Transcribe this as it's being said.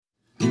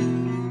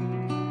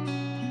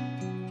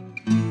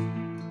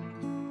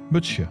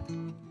Mutsje.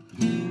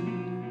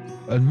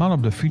 Een man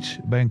op de fiets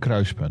bij een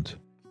kruispunt.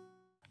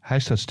 Hij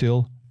staat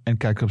stil en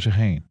kijkt op zich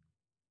heen.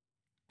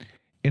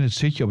 In het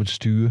zitje op het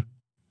stuur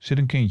zit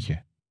een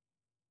kindje.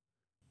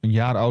 Een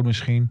jaar oud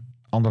misschien,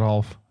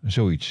 1,5,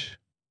 zoiets.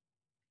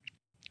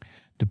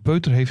 De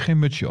peuter heeft geen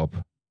mutsje op.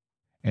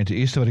 En het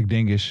eerste wat ik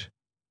denk is,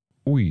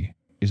 oei,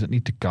 is dat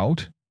niet te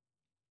koud?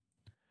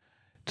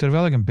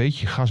 Terwijl ik een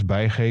beetje gas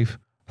bijgeef,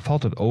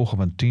 valt het oog op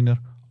een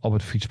tiener op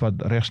het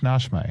fietspad rechts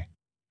naast mij.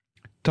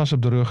 Tas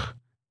op de rug,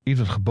 iets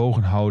wat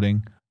gebogen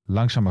houding,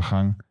 langzame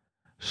gang,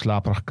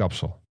 slaperig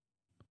kapsel.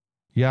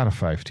 Jaren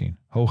 15,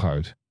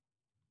 hooguit.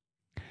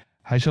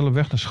 Hij zal op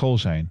weg naar school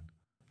zijn,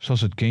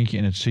 zoals het kindje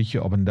in het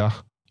zitje op een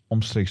dag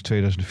omstreeks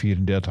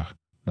 2034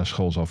 naar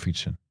school zal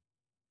fietsen.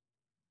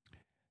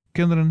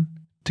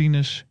 Kinderen,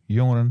 tieners,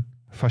 jongeren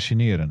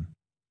fascineren.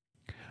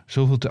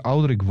 Zoveel te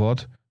ouder ik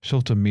word,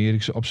 zoveel te meer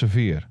ik ze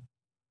observeer.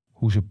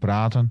 Hoe ze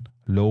praten,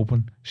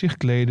 lopen, zich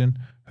kleden,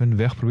 hun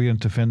weg proberen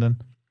te vinden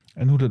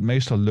en hoe dat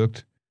meestal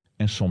lukt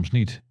en soms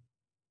niet.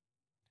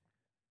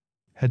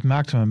 Het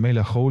maakt me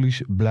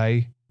melancholisch,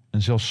 blij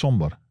en zelfs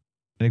somber.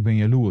 En ik ben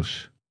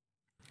jaloers.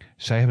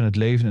 Zij hebben het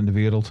leven en de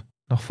wereld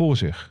nog voor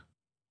zich.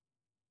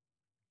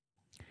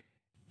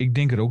 Ik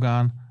denk er ook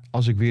aan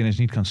als ik weer eens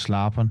niet kan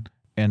slapen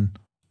en,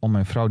 om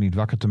mijn vrouw niet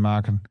wakker te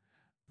maken,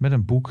 met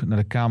een boek naar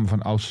de kamer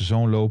van oudste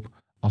zoon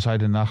loop als hij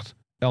de nacht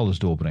elders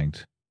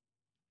doorbrengt.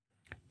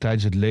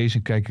 Tijdens het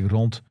lezen kijk ik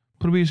rond,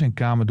 probeer zijn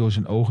kamer door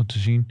zijn ogen te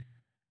zien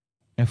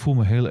en voel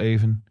me heel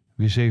even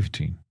weer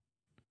 17.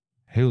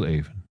 Heel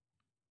even.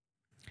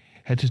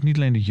 Het is niet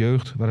alleen de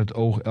jeugd waar het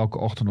oog elke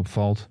ochtend op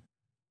valt.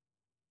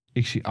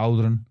 Ik zie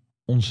ouderen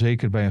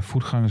onzeker bij een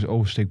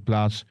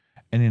voetgangersoversteekplaats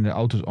en in de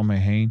auto's om mij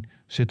heen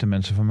zitten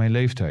mensen van mijn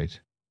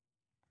leeftijd.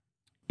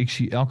 Ik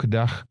zie elke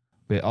dag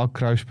bij elk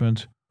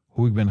kruispunt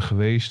hoe ik ben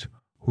geweest,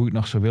 hoe ik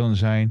nog zou willen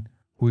zijn,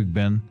 hoe ik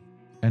ben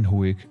en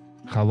hoe ik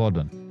ga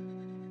worden.